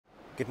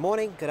Good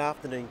morning, good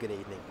afternoon, good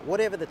evening,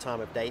 whatever the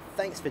time of day,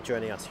 thanks for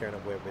joining us here on A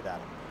Word with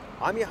Adam.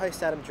 I'm your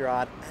host Adam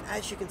Gerard, and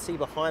as you can see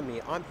behind me,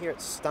 I'm here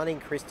at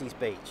stunning Christie's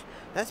Beach.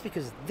 That's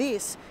because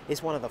this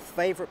is one of the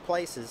favourite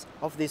places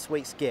of this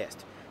week's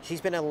guest. She's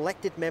been an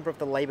elected member of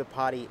the Labor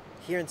Party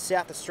here in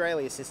South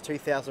Australia since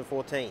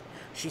 2014.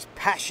 She's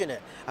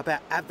passionate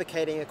about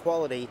advocating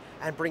equality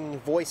and bringing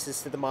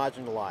voices to the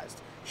marginalised.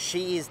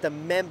 She is the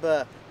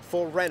member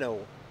for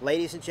Rennell.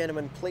 Ladies and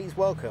gentlemen, please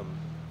welcome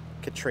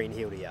Katrine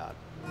Hildyard.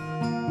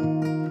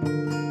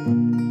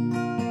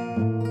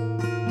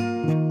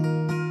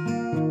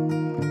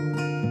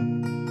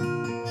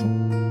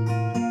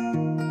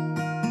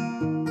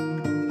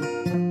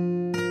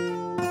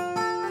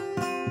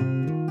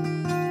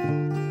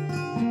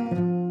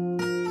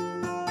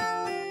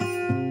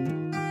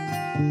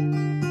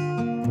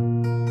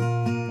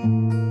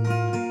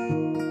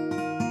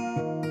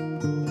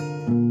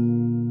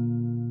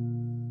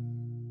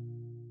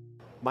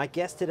 My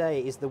guest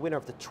today is the winner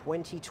of the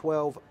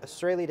 2012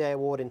 Australia Day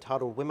Award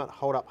entitled Women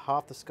Hold Up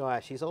Half the Sky.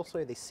 She's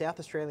also the South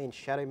Australian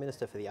Shadow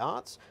Minister for the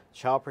Arts,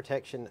 Child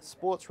Protection,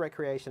 Sports,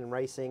 Recreation and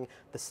Racing,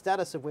 the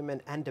Status of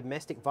Women and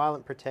Domestic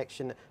Violence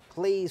Protection.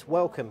 Please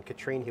welcome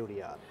Katrine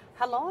Hildyard.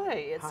 Hello,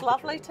 it's Hi,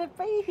 lovely Katrine.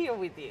 to be here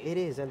with you. It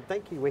is, and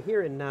thank you. We're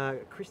here in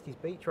Christie's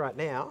Beach right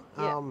now.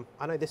 Yeah.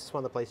 I know this is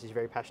one of the places you're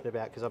very passionate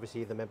about because obviously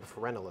you're the member for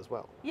Rennell as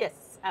well.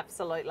 Yes,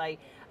 absolutely.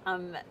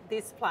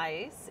 This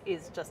place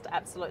is just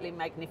absolutely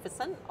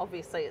magnificent.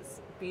 Obviously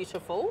it's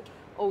beautiful.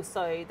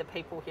 Also the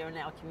people here in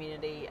our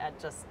community are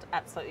just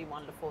absolutely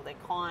wonderful. They're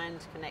kind,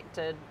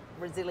 connected,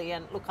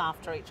 resilient, look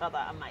after each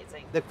other,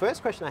 amazing. The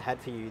first question I had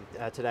for you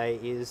today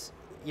is,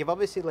 you've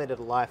obviously led a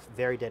life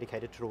very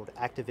dedicated toward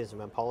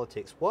activism and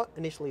politics. What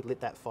initially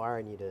lit that fire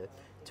in you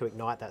to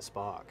ignite that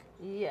spark?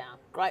 Yeah,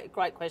 great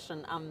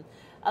question.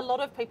 A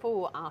lot of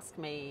people ask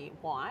me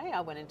why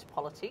I went into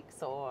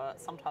politics, or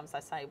sometimes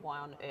I say, why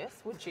on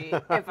earth would you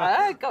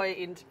ever go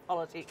into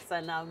politics?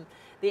 And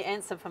the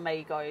answer for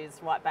me goes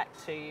right back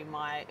to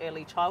my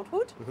early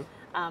childhood.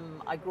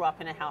 Mm-hmm. I grew up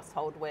in a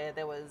household where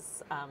there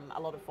was a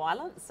lot of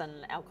violence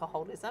and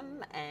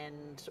alcoholism,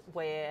 and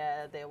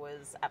where there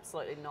was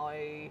absolutely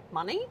no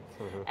money.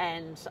 Mm-hmm.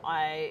 And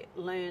I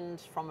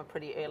learned from a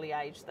pretty early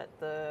age that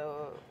the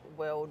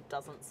world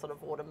doesn't sort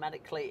of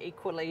automatically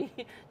equally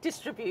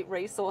distribute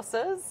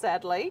resources,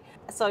 sadly.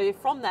 So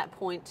from that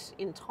point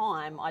in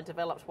time, I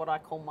developed what I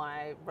call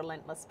my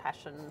relentless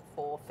passion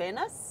for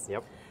fairness.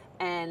 Yep.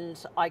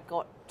 And I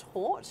got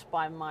taught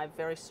by my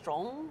very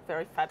strong,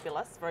 very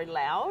fabulous, very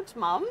loud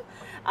mum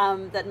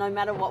that no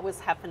matter what was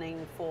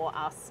happening, for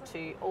us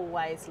to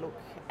always look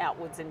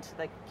outwards into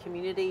the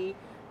community,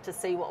 to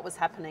see what was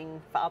happening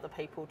for other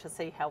people, to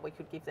see how we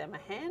could give them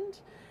a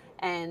hand.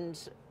 And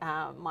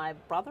my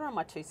brother and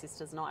my two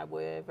sisters and I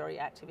were very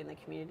active in the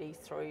community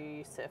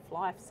through surf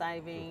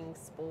lifesaving,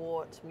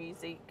 sport,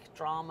 music,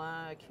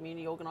 drama,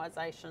 community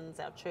organisations,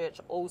 our church,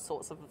 all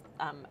sorts of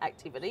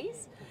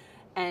activities.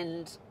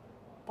 And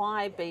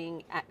by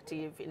being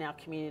active in our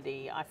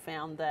community, I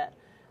found that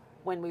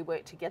when we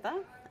work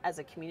together as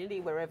a community,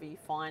 wherever you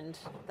find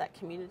that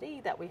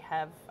community, that we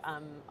have,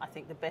 I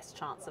think, the best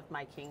chance of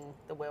making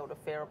the world a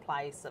fairer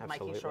place, of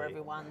Absolutely. making sure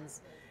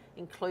everyone's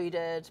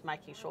included,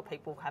 making sure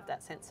people have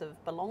that sense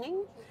of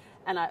belonging.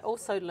 And I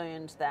also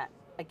learned that,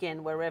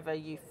 again, wherever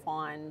you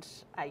find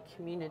a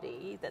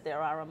community, that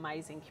there are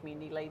amazing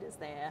community leaders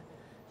there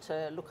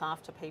to look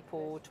after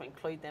people, to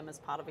include them as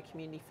part of a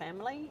community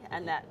family,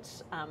 and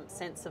that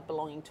sense of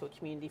belonging to a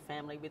community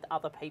family with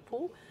other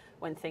people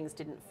when things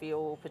didn't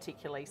feel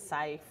particularly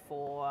safe,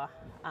 or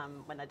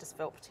when they just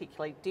felt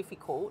particularly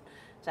difficult,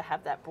 to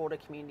have that broader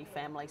community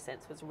family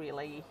sense was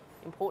really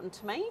important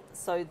to me.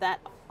 So that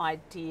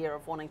idea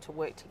of wanting to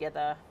work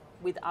together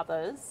with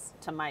others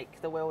to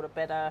make the world a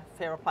better,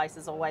 fairer place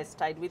has always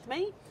stayed with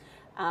me.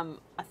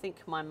 I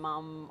think my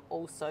mum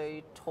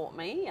also taught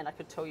me, and I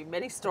could tell you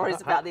many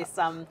stories about this,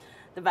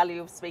 the value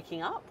of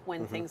speaking up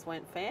when mm-hmm. things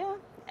weren't fair.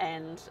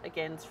 And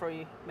again,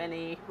 through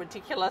many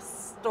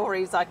ridiculous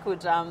stories, I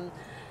could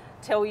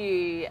tell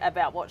you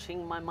about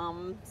watching my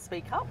mum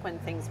speak up when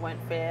things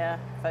weren't fair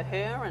for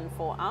her and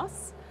for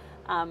us.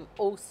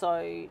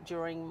 Also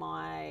during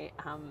my,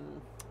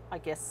 I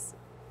guess,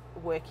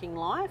 working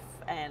life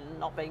and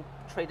not being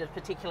treated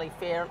particularly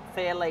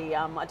fairly.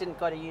 I didn't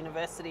go to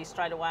university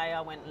straight away. I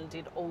went and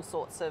did all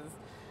sorts of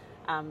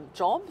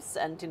jobs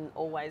and didn't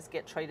always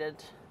get treated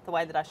the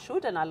way that I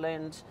should, and I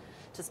learned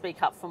to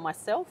speak up for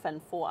myself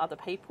and for other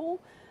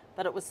people.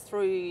 But it was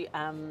through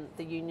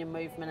the union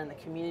movement and the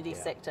community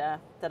sector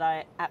that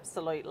I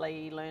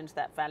absolutely learned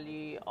that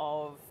value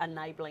of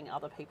enabling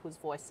other people's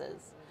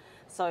voices.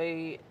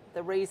 So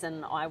the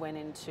reason I went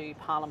into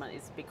Parliament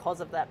is because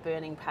of that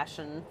burning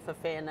passion for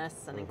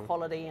fairness and mm-hmm.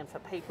 equality, and for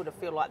people to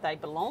feel like they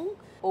belong.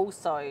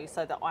 Also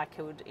so that I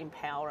could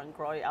empower and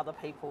grow other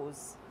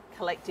people's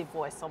collective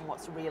voice on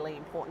what's really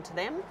important to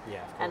them.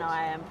 Yeah, of course. And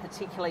I am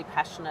particularly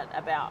passionate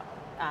about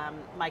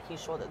making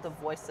sure that the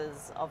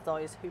voices of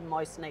those who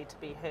most need to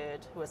be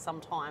heard, who are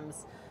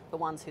sometimes the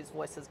ones whose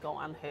voices go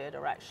unheard,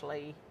 are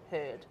actually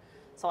heard.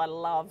 So I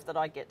love that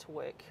I get to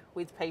work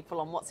with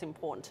people on what's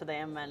important to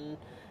them and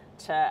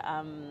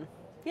to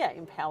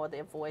empower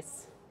their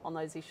voice on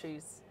those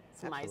issues.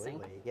 It's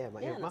amazing. Absolutely. Yeah,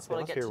 Yeah, it and must, that's what it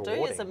I must get be to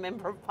rewarding. do as a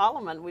Member of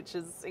Parliament, which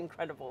is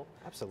incredible.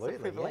 Absolutely, It's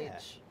a privilege.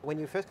 yeah. When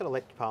you first got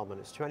elected to Parliament,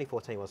 it's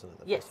 2014, wasn't it?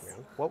 The Yes. first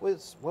round. What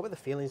were the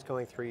feelings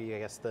going through you? I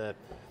guess the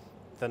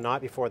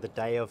night before, the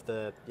day of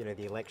the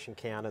the election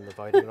count and the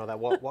voting and all that.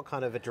 What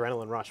kind of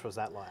adrenaline rush was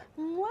that like?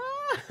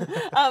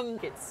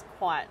 It's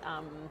quite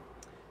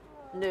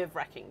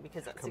nerve-wracking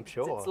because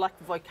it's like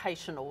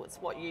vocational. It's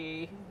what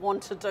you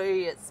want to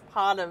do. It's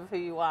part of who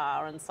you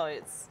are, and so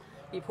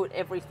you put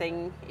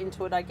everything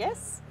into it, I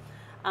guess.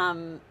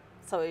 So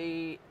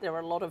there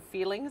were a lot of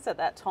feelings at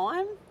that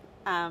time.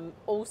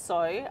 Also,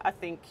 I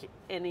think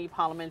any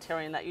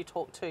parliamentarian that you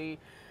talk to,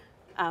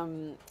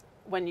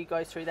 when you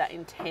go through that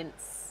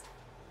intense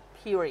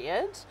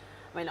period,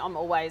 I mean, I'm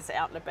always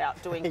out and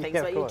about doing things,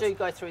 Yeah, but of you do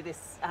course. go through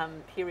this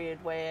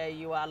period where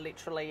you are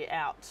literally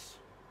out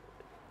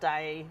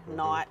day,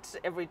 night,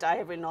 every day,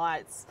 every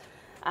night.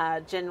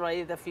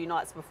 Generally, the few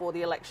nights before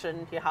the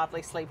election, you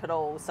hardly sleep at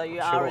all. So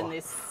you are in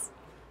this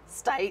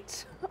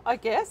state, I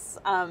guess.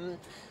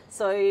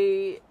 So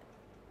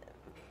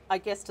I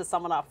guess to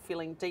sum it up,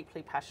 feeling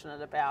deeply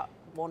passionate about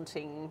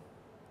wanting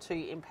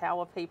to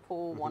empower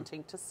people,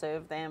 wanting to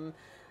serve them,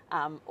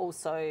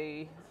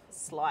 also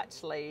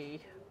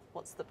slightly,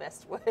 what's the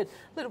best word,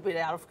 a little bit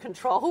out of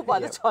control by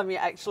the time you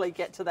actually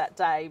get to that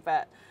day,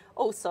 but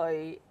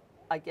also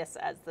I guess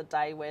as the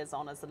day wears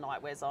on, as the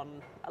night wears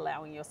on,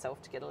 allowing yourself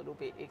to get a little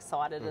bit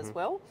excited as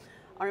well.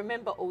 I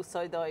remember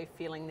also though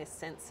feeling this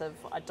sense of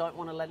I don't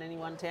want to let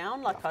anyone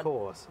down. Like Of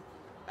course.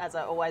 as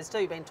I always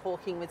do, been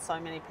talking with so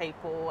many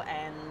people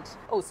and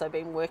also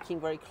been working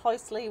very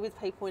closely with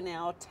people in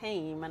our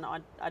team, and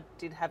I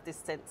did have this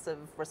sense of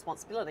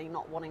responsibility,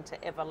 not wanting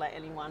to ever let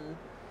anyone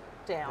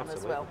down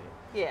as well.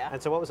 Yeah.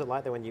 And so what was it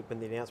like then when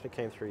the announcement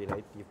came through,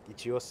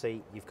 it's your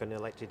seat, you've gotten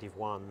elected, you've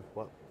won.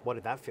 What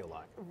did that feel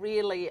like?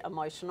 Really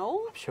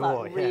emotional.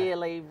 Sure, but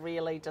really,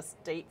 really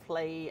just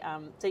deeply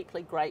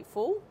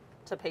grateful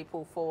to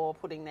people for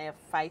putting their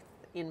faith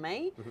in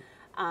me,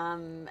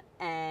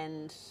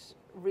 and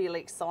really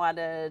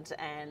excited.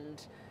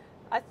 And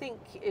I think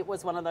it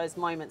was one of those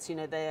moments,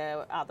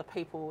 there are the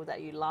people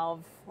that you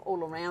love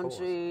all around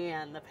you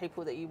and the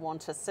people that you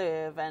want to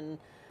serve.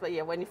 But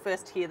yeah, when you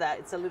first hear that,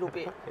 it's a little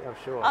bit I'm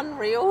sure.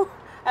 unreal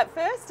at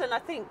first. And I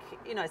think,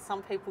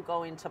 some people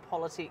go into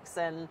politics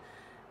and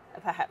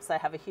perhaps they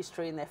have a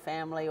history in their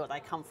family or they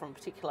come from a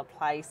particular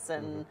place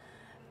and,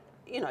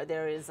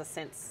 there is a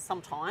sense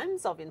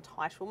sometimes of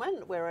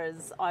entitlement,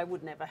 whereas I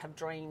would never have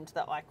dreamed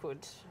that I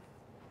could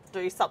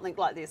do something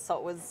like this. So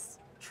it was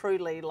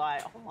truly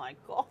like, oh my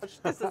gosh,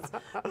 this is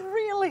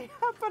really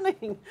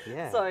happening.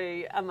 Yeah.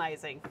 So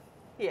amazing.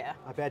 Yeah.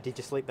 I bet, did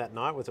you sleep that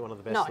night? Was it one of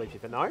the best sleeps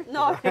you've had? No,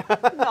 not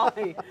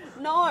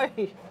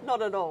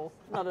at all,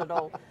 not at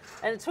all.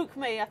 And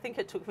I think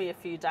it took me a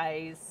few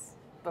days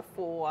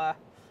before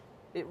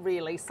it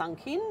really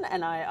sunk in.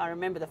 And I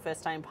remember the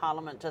first day in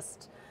Parliament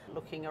just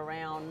looking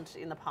around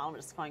in the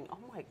Parliament just going, oh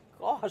my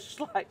gosh,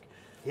 like...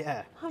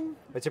 Yeah.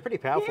 It's a pretty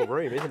powerful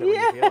room, isn't it? When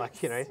you feel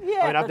like, I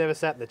mean, I've never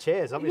sat in the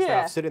chairs. Obviously,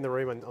 I've stood in the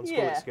room on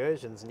school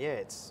excursions, and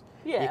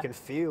you can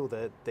feel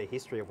the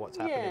history of what's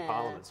happened in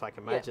Parliament. So I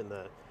can imagine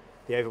the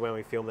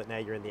overwhelming feeling that now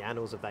you're in the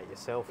annals of that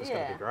yourself is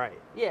going to be great.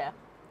 Yeah.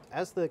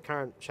 As the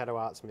current Shadow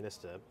Arts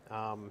Minister,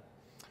 I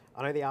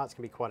know the arts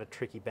can be quite a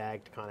tricky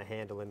bag to kind of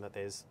handle in that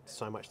there's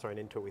so much thrown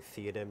into it with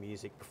theatre,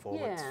 music,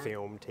 performance,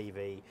 film,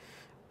 TV.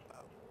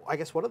 I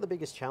guess what are the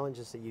biggest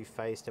challenges that you've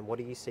faced, and what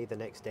do you see the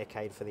next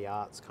decade for the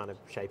arts kind of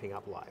shaping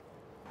up like?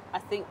 I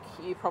think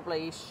you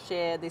probably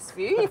share this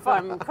view, if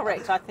I'm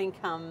correct. I think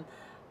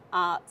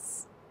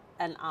arts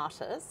and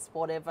artists,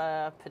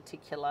 whatever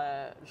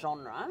particular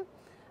genre,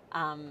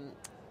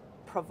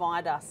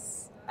 provide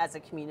us as a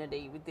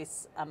community with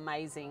this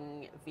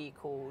amazing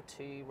vehicle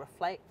to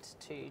reflect,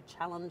 to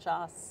challenge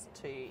us,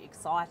 to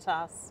excite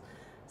us,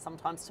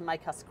 sometimes to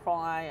make us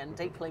cry and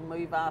deeply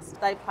move us.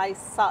 They play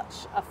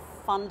such a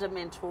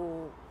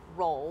fundamental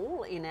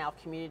role in our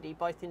community,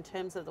 both in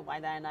terms of the way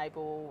they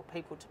enable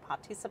people to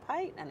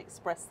participate and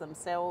express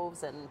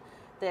themselves and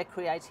their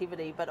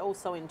creativity, but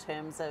also in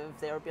terms of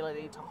their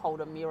ability to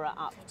hold a mirror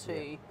up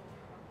to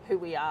who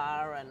we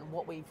are and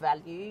what we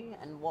value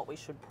and what we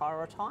should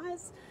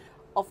prioritise.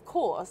 Of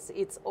course,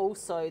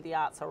 the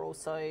arts are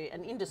also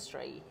an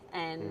industry,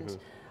 and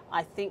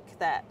I think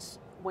that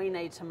we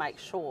need to make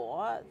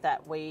sure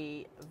that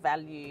we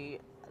value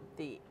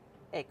the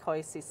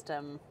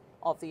ecosystem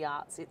of the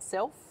arts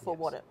itself for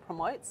what it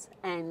promotes,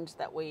 and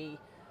that we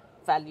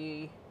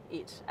value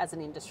it as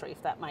an industry,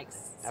 if that makes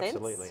sense.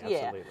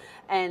 Absolutely.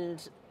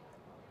 And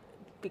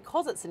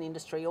because it's an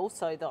industry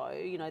also though,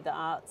 the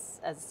arts,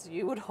 as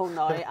you would all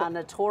know, are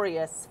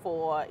notorious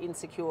for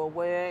insecure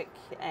work,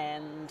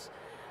 and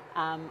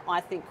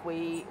I think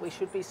we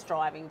should be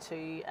striving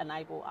to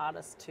enable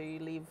artists to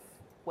live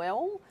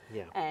well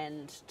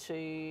and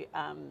to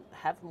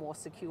have more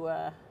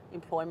secure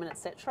employment,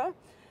 etc.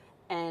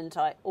 And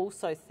I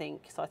also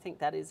think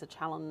that is a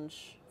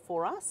challenge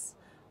for us.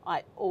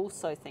 I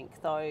also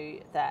think, though,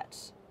 that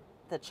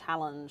the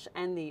challenge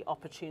and the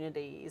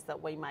opportunity is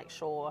that we make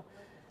sure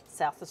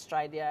South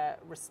Australia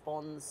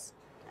responds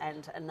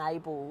and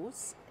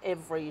enables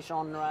every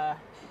genre,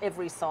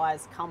 every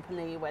size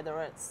company,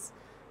 whether it's,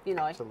 you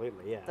know,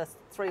 Absolutely, yeah. the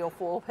 3 or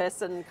 4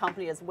 person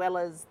company as well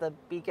as the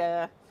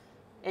bigger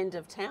end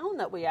of town,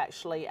 that we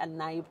actually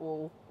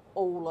enable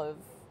all of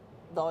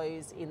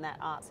those in that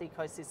arts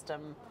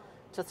ecosystem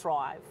to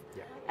thrive.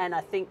 Yeah. And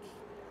I think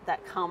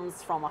that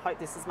comes from, I hope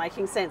this is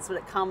making sense, but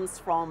it comes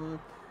from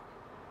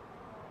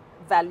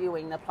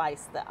valuing the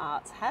place that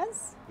arts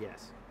has.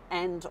 Yes.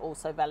 And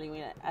also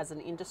valuing it as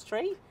an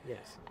industry.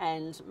 Yes.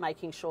 And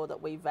making sure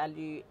that we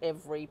value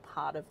every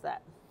part of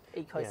that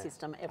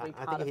ecosystem, every part of that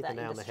industry. I think you hit the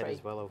nail on the head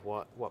as well of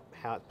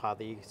how it's part of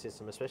the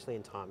ecosystem, especially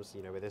in times,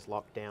 you know, where there's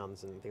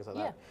lockdowns and things like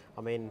that.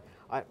 I mean,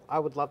 I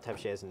would love to have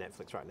shares in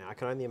Netflix right now. I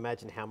can only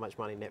imagine how much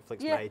money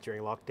Netflix made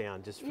during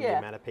lockdown just from the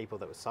amount of people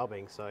that were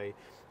subbing. So,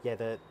 yeah,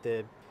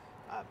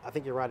 I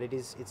think you're right.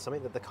 It's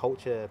something that the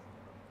culture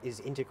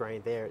is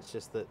integrated there. It's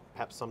just that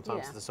perhaps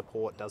sometimes the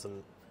support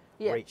doesn't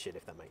reach it,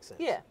 if that makes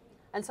sense. Yeah.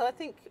 And so I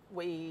think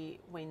we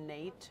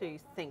need to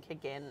think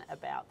again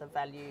about the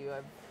value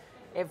of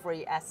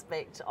every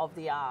aspect of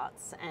the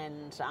arts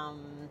and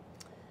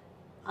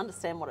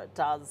understand what it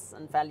does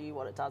and value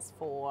what it does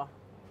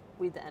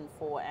with and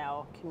for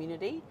our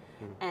community,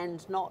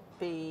 and not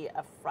be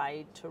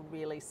afraid to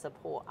really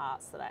support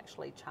arts that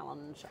actually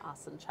challenge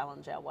us and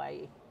challenge our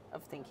way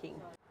of thinking.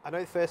 I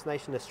know First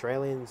Nation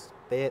Australians,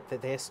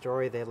 their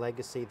story, their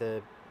legacy,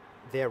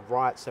 their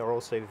rights are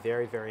also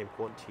very, very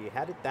important to you.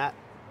 How did that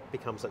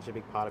become such a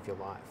big part of your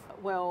life?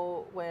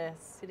 Well, we're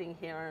sitting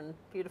here in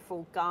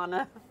beautiful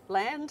Ghana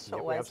land,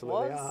 always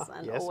was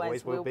and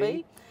always will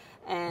be.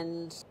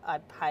 And I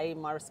pay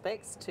my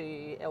respects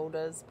to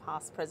elders,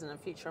 past, present and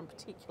future, and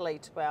particularly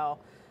to our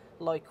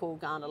local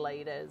Ghana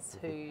leaders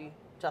who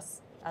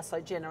just are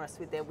so generous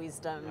with their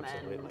wisdom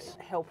and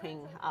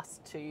helping us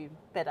to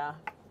better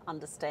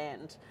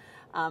understand.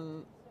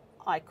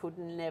 I could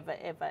never,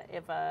 ever,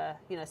 ever,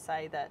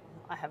 say that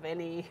I have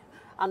any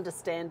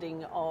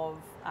understanding of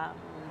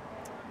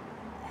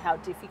how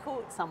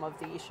difficult some of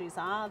the issues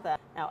are that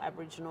our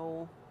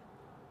Aboriginal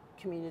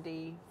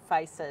community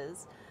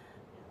faces.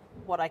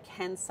 What I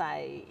can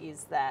say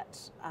is that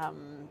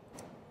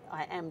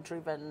I am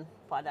driven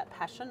by that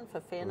passion for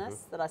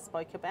fairness that I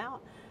spoke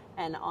about,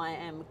 and I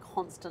am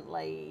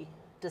constantly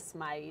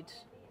dismayed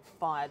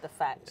by the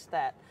fact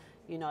that,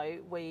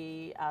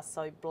 we are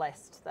so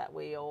blessed that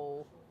we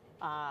all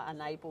are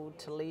enabled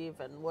to live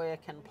and work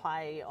and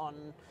play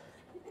on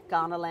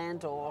Ghana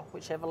land or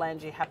whichever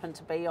land you happen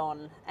to be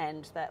on,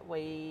 and that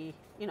we,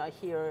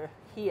 here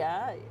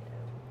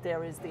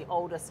there is the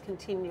oldest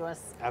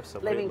continuous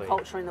living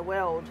culture in the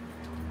world.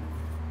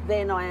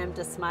 Then I am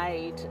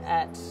dismayed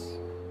at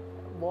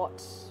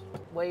what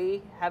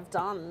we have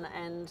done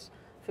and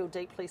feel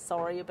deeply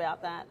sorry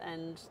about that,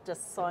 and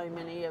just so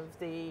many of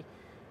the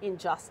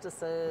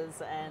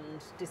injustices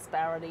and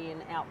disparity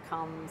in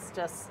outcomes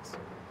just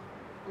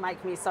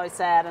make me so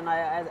sad. And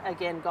I,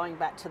 again, going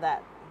back to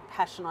that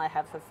passion I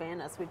have for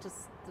fairness, it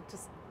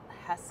just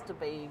has to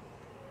be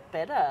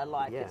better.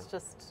 It's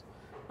just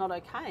not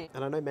okay.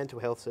 And I know mental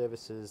health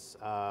services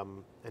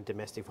and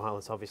domestic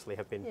violence obviously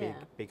have been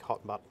big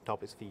hot button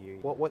topics for you.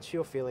 What's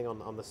your feeling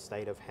on the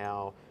state of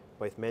how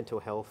both mental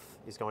health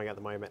is going at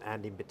the moment,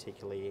 and in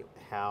particularly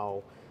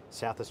how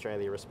South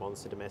Australia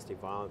responds to domestic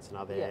violence, and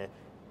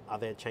are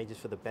there changes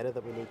for the better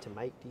that we need to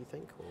make, do you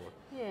think? Or?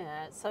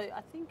 Yeah, so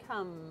I think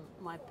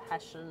my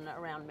passion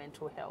around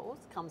mental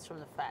health comes from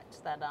the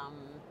fact that,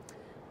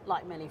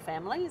 like many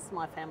families,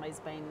 my family's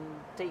been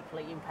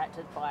deeply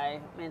impacted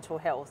by mental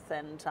health,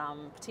 and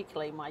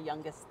particularly my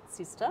youngest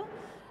sister.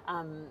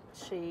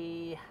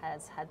 She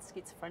has had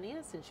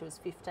schizophrenia since she was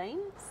 15.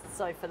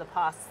 So for the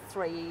past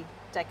 3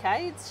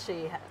 decades,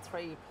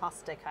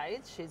 3+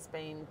 decades, she's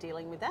been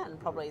dealing with that, and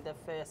probably the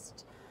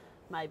first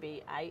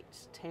maybe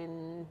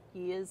 8-10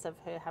 years of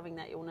her having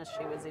that illness,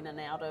 she was in and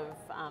out of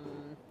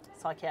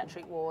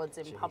psychiatric wards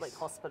in public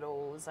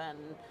hospitals, and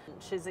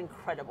she's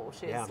incredible.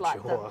 She's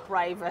the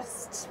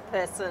bravest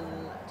person,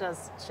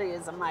 she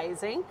is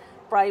amazing.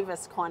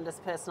 Bravest,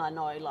 kindest person I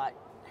know,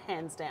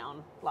 hands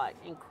down,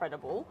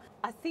 incredible.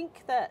 I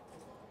think that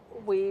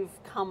we've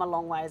come a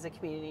long way as a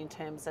community in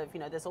terms of,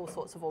 there's all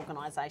sorts of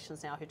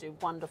organisations now who do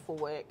wonderful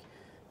work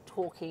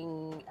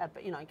talking,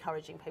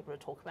 encouraging people to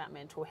talk about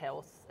mental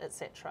health,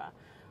 etc.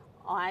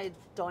 I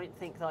don't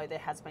think, though, there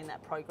has been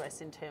that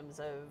progress in terms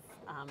of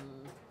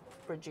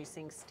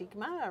reducing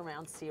stigma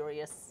around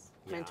serious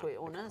mental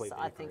illness.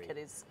 I think it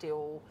is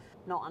still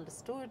not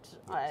understood. Yes.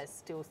 I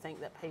still think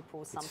that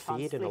people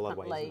sometimes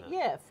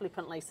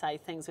flippantly say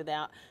things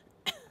without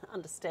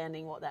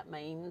understanding what that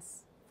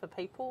means for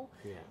people.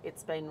 Yeah.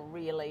 It's been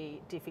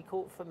really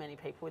difficult for many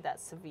people with that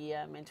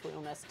severe mental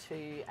illness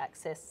to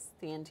access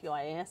the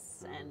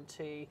NDIS and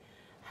to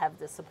have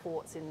the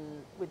supports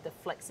with the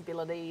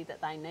flexibility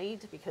that they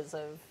need because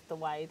of the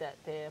way that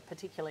their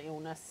particular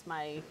illness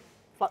may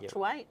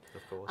fluctuate.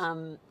 Yep, of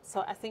course.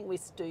 So I think we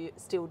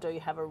still do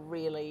have a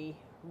really,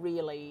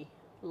 really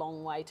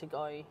long way to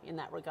go in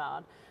that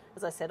regard.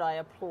 As I said, I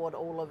applaud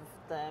all of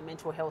the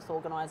mental health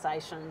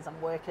organisations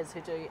and workers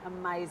who do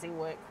amazing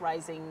work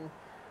raising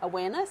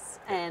awareness,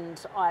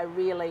 and I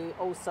really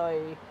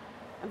also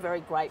am very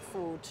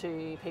grateful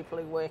to people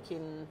who work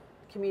in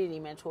community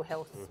mental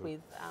health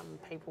with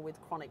people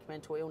with chronic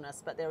mental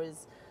illness, but there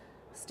is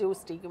still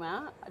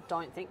stigma. I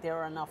don't think there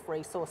are enough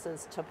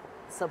resources to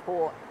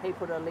support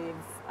people to live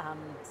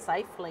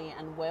safely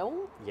and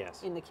well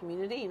in the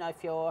community. You know,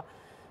 if you're,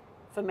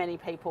 for many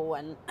people,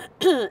 and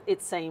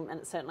it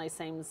certainly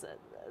seems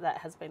that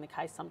has been the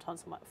case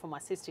sometimes for my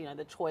sister, you know,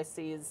 the choice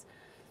is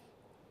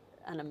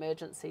an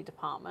emergency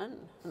department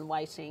and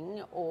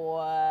waiting,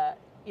 or,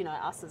 you know,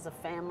 us as a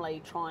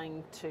family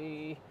trying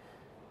to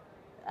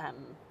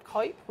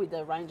cope with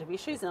a range of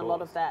issues, and a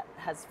lot of that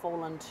has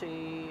fallen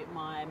to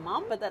my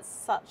mum, but that's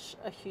such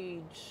a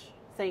huge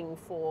thing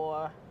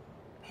for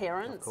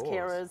parents,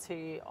 carers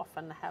who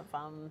often have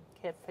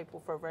cared for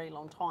people for a very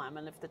long time,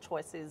 and if the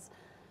choice is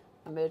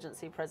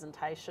emergency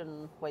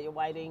presentation where you're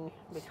waiting,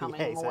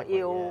 becoming more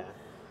ill,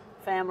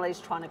 families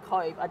trying to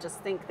cope, I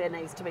just think there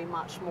needs to be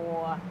much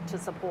more to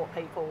support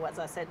people, as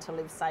I said, to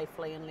live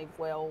safely and live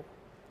well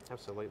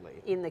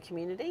in the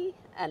community.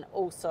 And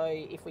also,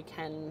 if we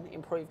can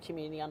improve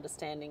community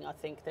understanding, I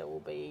think there will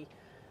be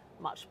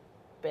much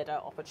better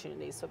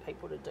opportunities for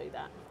people to do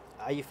that.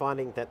 Are you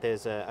finding that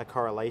there's a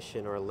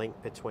correlation or a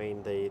link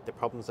between the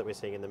problems that we're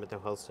seeing in the mental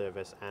health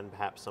service and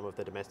perhaps some of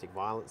the domestic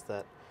violence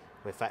that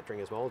we're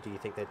factoring as well? Do you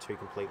think they're two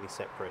completely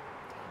separate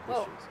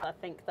issues? I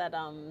think that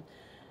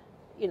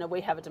you know,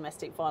 we have a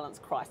domestic violence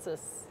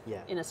crisis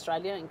in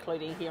Australia,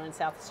 including here in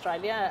South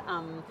Australia.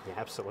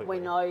 Absolutely. We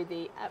know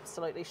the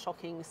absolutely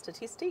shocking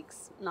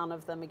statistics. None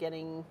of them are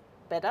getting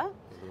better.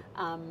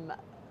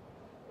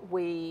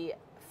 We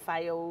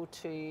fail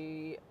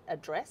to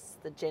address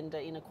the gender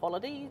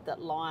inequality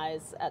that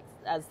lies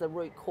as the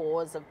root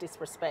cause of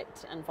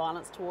disrespect and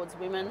violence towards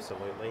women.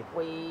 Absolutely.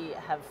 We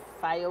have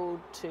failed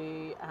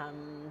to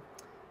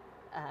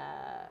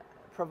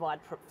provide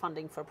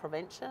funding for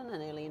prevention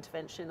and early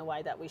intervention in the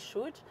way that we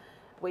should.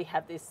 We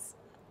have this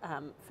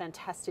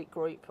fantastic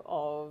group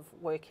of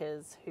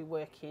workers who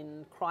work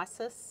in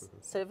crisis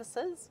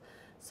services.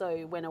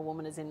 So when a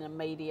woman is in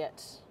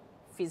immediate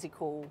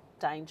physical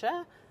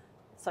danger,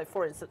 so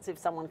for instance, if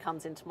someone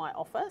comes into my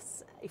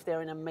office, if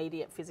they're in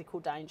immediate physical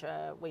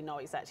danger, we know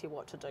exactly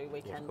what to do.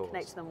 We can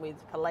connect them with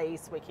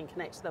police, we can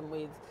connect them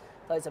with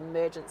those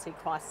emergency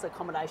crisis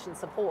accommodation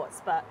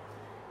supports. But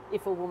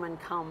if a woman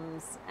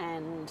comes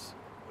and,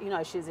 you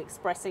know, she's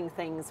expressing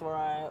things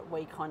where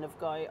we kind of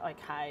go,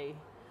 okay,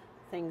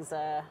 things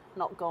are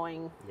not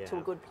going to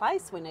a good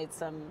place. We need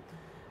some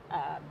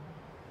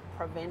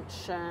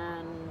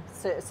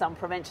some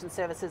prevention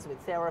services with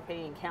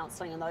therapy and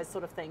counselling and those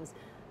sort of things.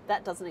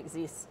 That doesn't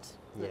exist.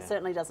 It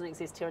certainly doesn't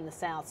exist here in the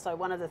South. So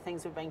one of the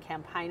things we've been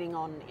campaigning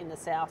on in the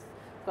South,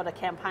 we've got a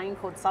campaign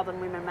called Southern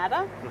Women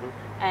Matter,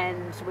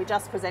 and we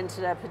just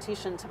presented a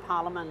petition to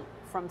Parliament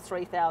from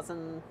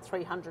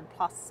 3,300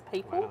 plus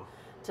people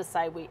to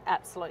say we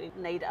absolutely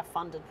need a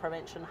funded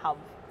prevention hub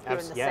here in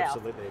the South.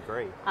 Absolutely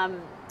agree.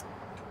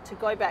 To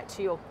go back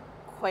to your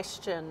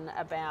question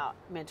about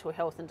mental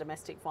health and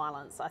domestic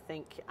violence, I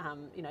think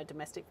you know,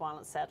 domestic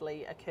violence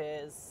sadly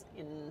occurs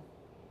in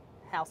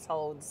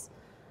households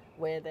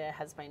where there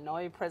has been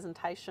no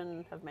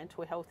presentation of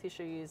mental health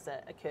issues.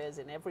 That occurs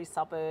in every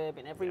suburb,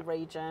 in every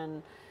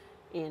region,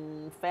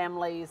 in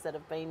families that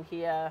have been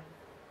here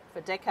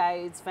for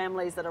decades,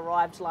 families that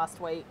arrived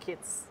last week.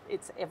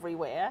 It's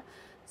everywhere.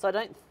 So I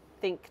don't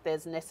think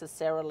there's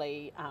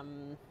necessarily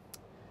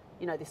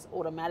you know, this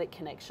automatic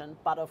connection,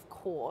 but of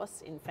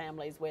course in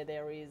families where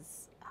there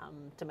is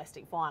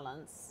domestic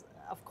violence,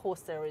 of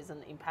course there is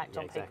an impact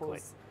on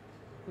people's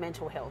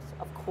mental health.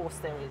 Of course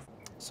there is.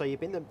 So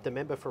you've been the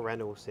member for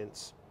Rennell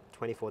since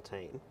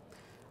 2014.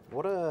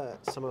 What are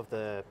some of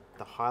the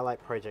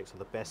highlight projects or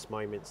the best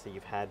moments that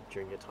you've had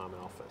during your time in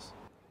office?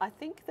 I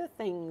think the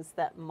things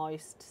that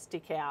most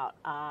stick out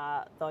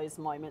are those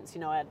moments.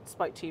 You know, I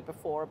spoke to you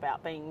before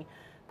about being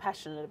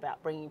passionate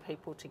about bringing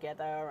people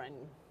together and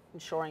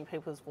ensuring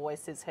people's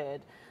voice is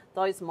heard.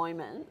 Those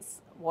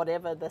moments,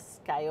 whatever the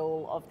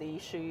scale of the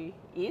issue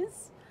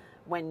is,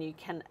 when you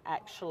can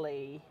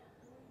actually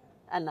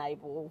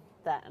enable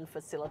that and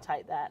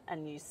facilitate that,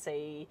 and you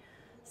see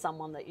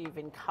someone that you've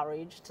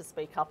encouraged to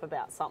speak up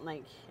about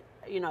something,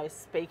 you know,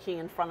 speaking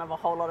in front of a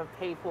whole lot of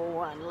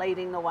people and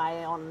leading the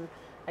way on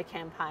a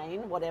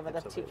campaign, whatever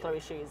the particular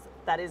issue is,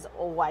 that is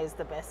always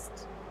the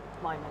best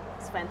moment.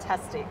 It's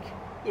fantastic.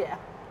 Yeah.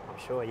 I'm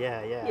sure, yeah.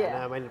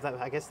 And, I mean,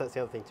 I guess that's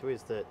the other thing too,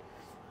 is that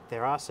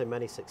there are so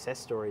many success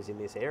stories in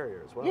this area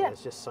as well.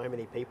 There's just so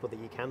many people that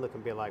you can look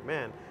and be like,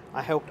 man,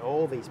 I helped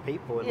all these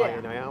people. And like,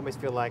 you know, I almost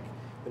feel like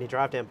when you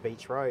drive down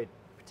Beach Road,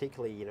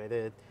 particularly, you know,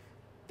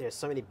 there's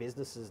so many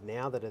businesses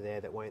now that are there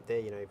that weren't there,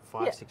 you know,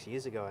 5-6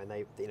 years ago, and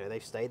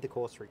they've stayed the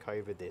course through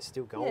COVID. They're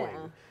still going,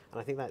 and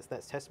I think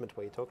that's testament to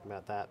what you're talking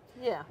about. That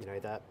you know,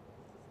 that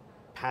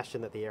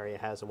passion that the area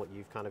has and what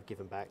you've kind of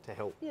given back to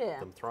help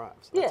them thrive.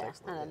 So that's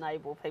excellent. And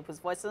enable people's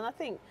voices. And I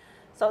think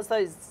so. It's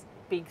those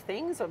big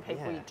things, when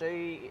people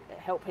do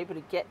help people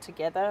to get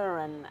together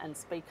and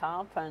speak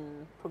up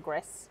and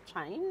progress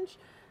change.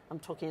 I'm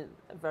talking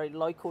at a very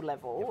local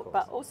level,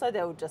 but also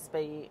there will just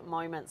be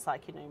moments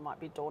like, you might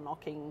be door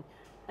knocking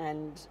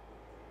and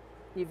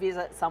you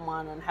visit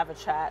someone and have a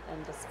chat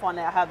and just find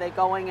out how they're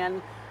going, and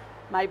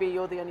maybe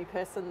you're the only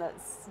person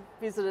that's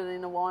visited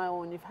in a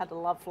while and you've had a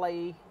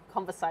lovely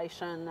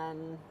conversation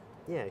and,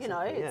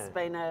 it's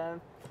been a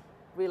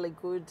really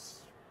good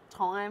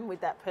time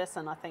with that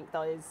person. I think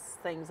those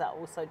things are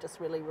also just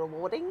really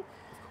rewarding.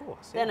 Of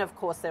course. Then, of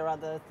course, there are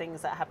other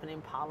things that happen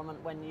in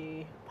Parliament when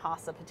you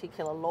pass a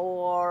particular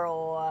law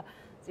or,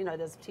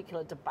 there's a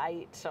particular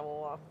debate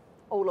or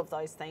all of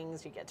those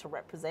things. You get to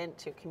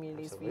represent your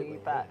community's view.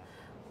 But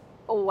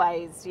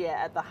always,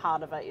 at the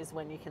heart of it is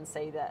when you can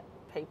see that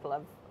people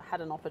have had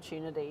an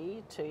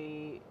opportunity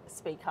to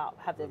speak up,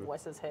 have their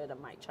voices heard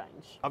and make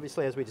change.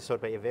 Obviously, as we just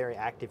talked about, you're very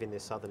active in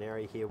this southern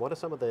area here. What are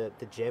some of the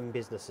gem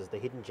businesses, the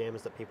hidden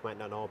gems that people might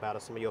not know about? Are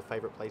some of your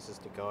favourite places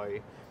to go?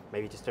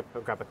 Maybe just to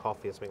grab a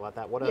coffee or something like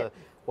that. What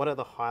are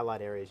the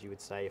highlight areas you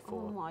would say for?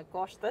 Oh my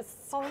gosh, there's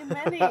so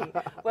many.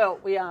 Well,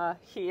 we are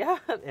here.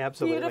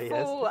 Absolutely,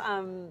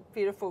 beautiful,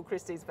 beautiful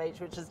Christie's Beach,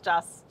 which is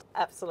just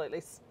absolutely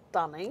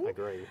stunning.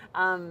 Agree.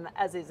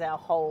 As is our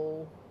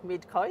whole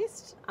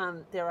mid-coast.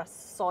 There are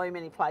so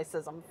many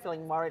places. I'm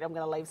feeling worried I'm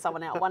going to leave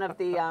someone out. One of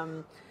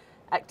the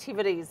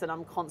activities that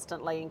I'm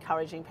constantly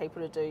encouraging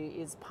people to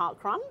do is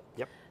park run.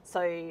 Yep.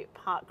 So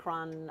park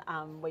run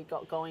we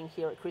got going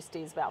here at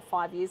Christie's about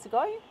 5 years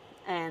ago,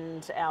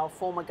 and our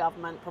former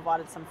government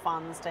provided some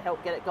funds to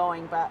help get it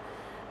going, but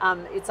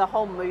it's a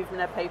whole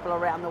movement of people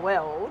around the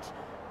world.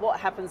 What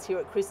happens here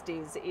at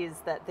Christie's is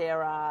that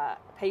there are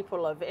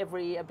people of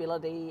every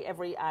ability,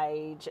 every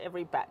age,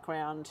 every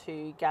background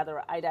who gather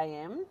at 8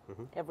 a.m.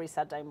 Every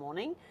Saturday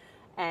morning,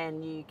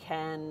 and you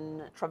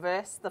can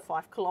traverse the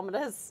 5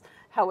 kilometres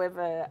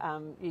however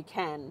you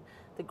can.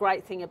 The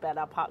great thing about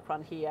our park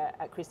run here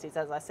at Christie's,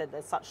 as I said,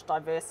 there's such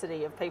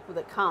diversity of people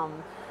that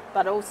come,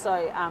 but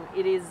also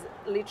it is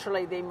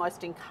literally the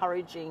most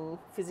encouraging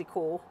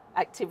physical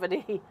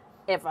activity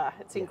ever.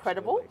 It's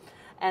incredible. Absolutely.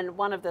 And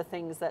one of the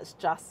things that's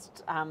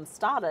just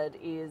started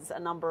is a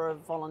number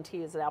of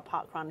volunteers at our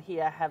park run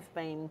here have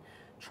been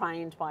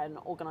trained by an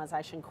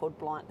organisation called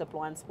the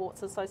Blind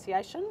Sports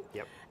Association.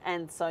 Yep.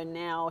 And so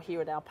now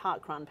here at our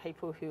park run,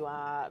 people who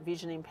are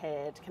vision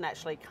impaired can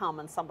actually come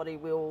and somebody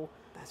will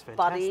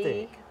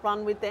buddy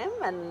run with them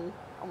and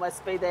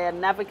almost be their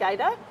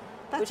navigator,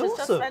 which is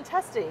just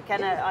fantastic.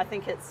 And I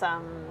think it's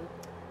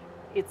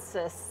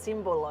a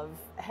symbol of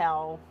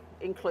how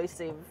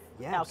inclusive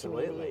our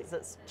community is.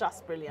 It's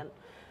just brilliant.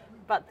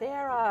 But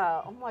there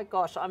are, oh my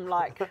gosh, I'm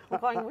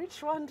going,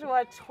 which one do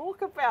I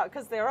talk about?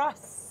 Because there are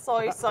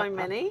so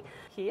many.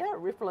 Here,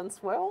 Ripple and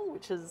Swell,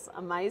 which is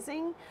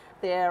amazing.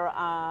 There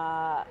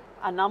are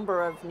a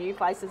number of new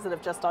places that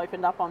have just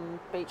opened up on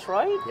Beach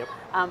Road.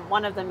 Yep.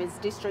 One of them is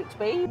District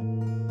B.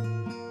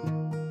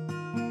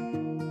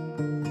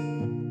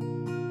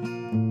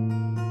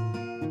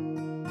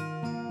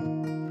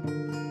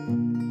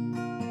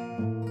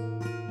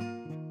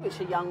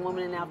 A young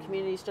woman in our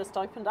community has just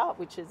opened up,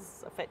 which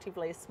is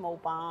effectively a small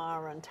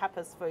bar and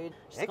tapas food.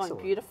 She's going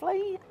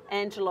beautifully.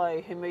 Angelo,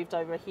 who moved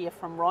over here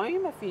from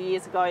Rome a few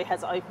years ago,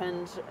 has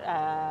opened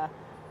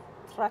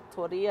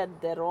Trattoria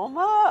de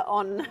Roma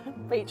on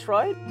Beach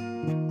Road.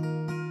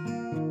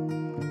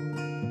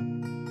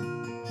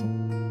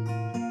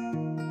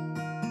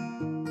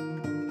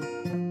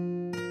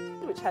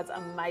 Which has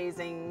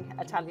amazing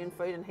Italian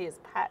food, and he is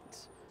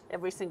packed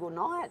every single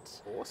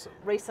night. Awesome.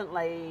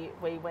 Recently,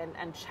 we went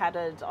and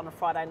chatted on a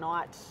Friday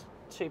night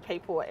to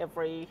people at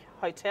every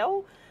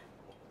hotel.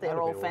 They're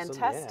all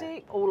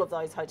fantastic. Yeah. All of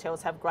those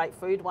hotels have great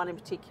food. One in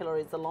particular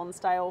is the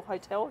Lonsdale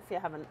Hotel, if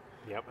you haven't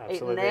eaten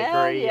absolutely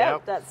there. Agree.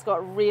 Yep, that's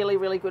got really,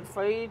 really good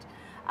food.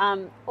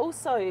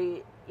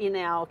 Also, in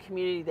our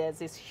community, there's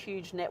this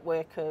huge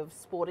network of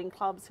sporting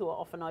clubs who are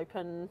often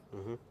open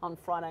on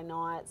Friday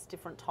nights,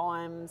 different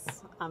times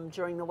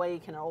during the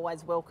week, and are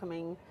always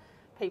welcoming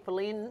people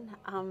in.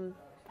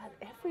 But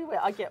everywhere,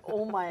 I get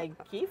all my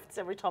gifts.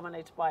 Every time I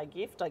need to buy a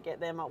gift, I get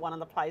them at one of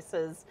the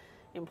places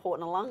in Port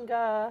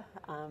Noarlunga.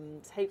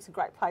 Heaps of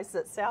great places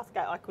at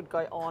Southgate. I could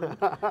go on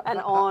and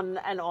on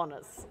and on.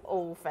 It's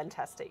all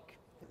fantastic.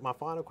 My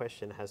final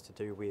question has to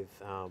do with,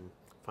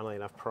 funnily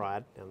enough,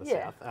 Pride down the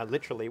South.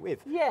 Literally with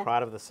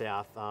Pride of the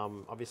South.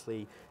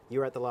 Obviously, you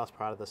were at the last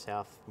Pride of the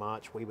South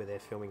March. We were there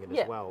filming it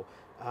as well.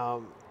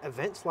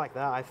 Events like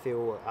that, I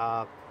feel,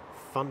 are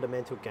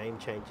fundamental game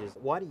changers.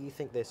 Why do you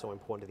think they're so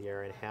important to the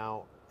area, and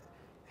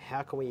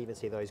how can we even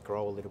see those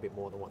grow a little bit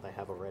more than what they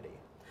have already?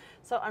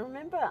 So I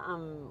remember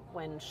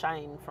when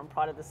Shane from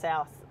Pride of the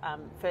South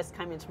first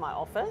came into my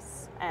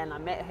office, and I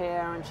met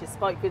her and she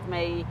spoke with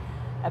me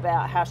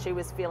about how she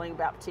was feeling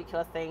about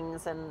particular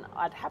things, and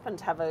I'd happened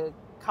to have a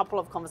couple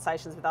of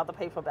conversations with other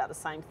people about the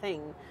same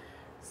thing.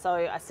 So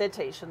I said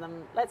to each of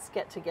them, let's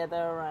get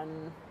together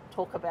and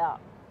talk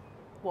about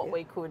what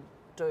we could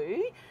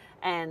do.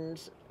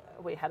 And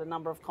we had a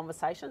number of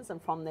conversations,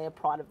 and from there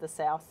Pride of the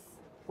South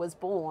was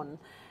born.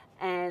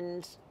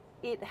 And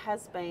It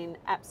has been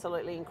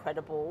absolutely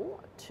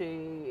incredible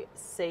to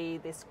see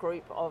this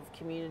group of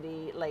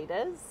community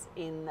leaders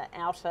in the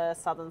outer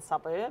southern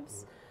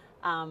suburbs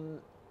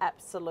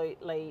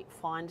absolutely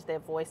find their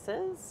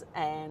voices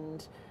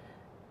and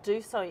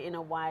do so in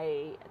a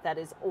way that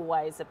is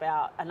always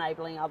about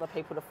enabling other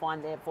people to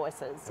find their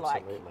voices.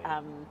 Absolutely.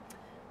 Like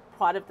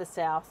Pride of the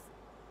South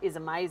is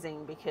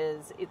amazing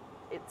because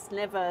it's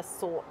never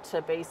sought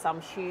to be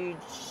some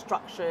huge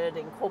structured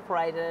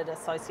incorporated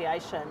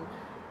association.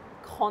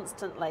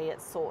 Constantly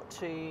it's sought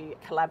to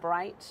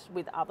collaborate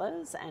with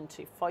others and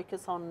to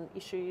focus on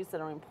issues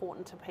that are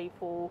important to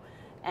people,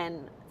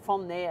 and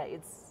from there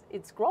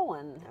it's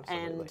grown.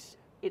 Absolutely. And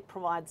it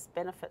provides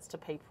benefits to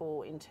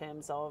people in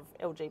terms of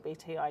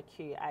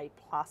LGBTIQA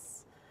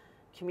plus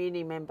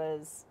community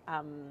members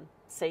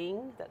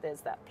seeing that there's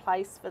that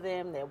place for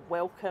them, they're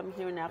welcome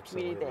here in our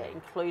community, they're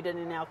included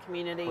in our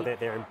community. Well,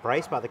 they're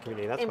embraced by the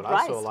community. That's what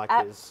I saw. Like,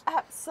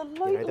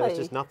 absolutely. You know, there was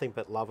just nothing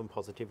but love and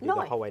positivity the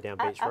whole way down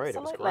Beach Road.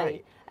 It was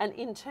great. And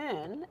in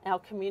turn, our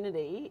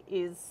community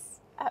is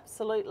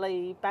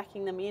absolutely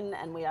backing them in,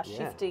 and we are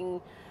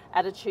shifting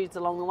attitudes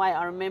along the way.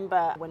 I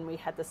remember when we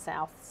had the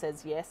South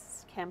Says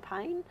Yes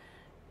campaign,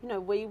 you know,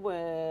 we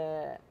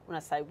were, when I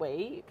say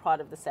we,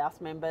 Pride of the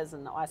South members,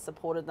 and I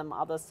supported them,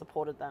 others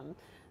supported them,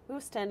 we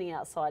were standing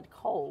outside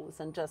Coles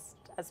and just,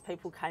 as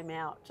people came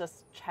out,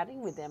 just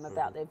chatting with them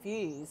about their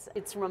views.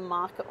 It's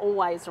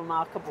always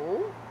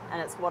remarkable, and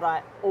it's what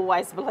I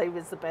always believe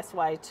is the best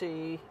way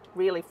to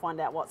really find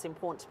out what's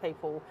important to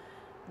people,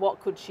 what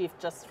could shift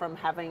just from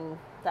having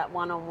that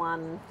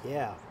one-on-one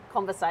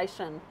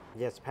conversation.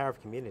 Yeah, it's the power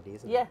of community,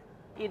 isn't it? Yeah,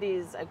 it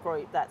is a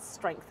group that's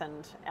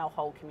strengthened our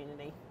whole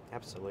community.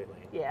 Absolutely.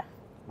 Yeah.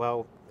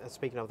 Well,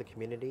 speaking of the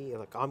community,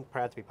 like, I'm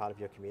proud to be part of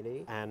your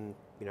community, and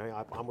you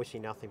know, I'm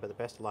wishing nothing but the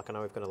best of luck. I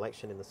know we've got an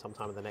election in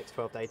sometime in the next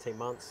 12 to 18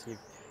 months.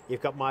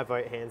 You've got my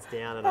vote hands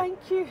down, and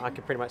thank you. I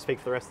can pretty much speak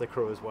for the rest of the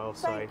crew as well.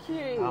 Thank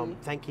you.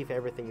 Thank you for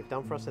everything you've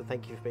done for us, and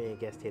thank you for being a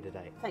guest here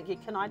today. Thank you.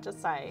 Can I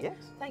just say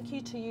thank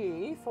you to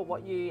you for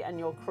what you and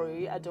your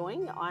crew are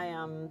doing.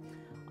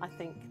 I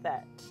think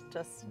that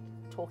just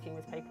talking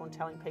with people and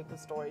telling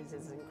people's stories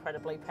is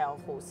incredibly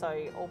powerful.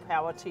 So all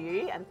power to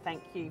you, and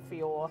thank you for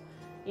your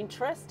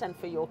interest and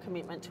for your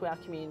commitment to our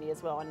community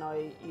as well. I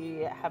know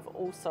you have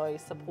also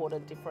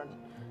supported different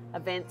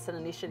events and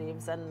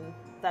initiatives, and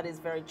that is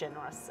very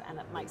generous and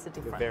it makes a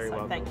difference. You're very so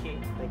welcome. Thank you.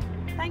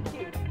 Thank you. Thank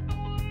you.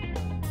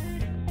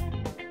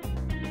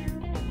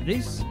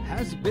 This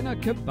has been a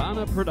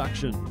Cabana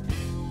production.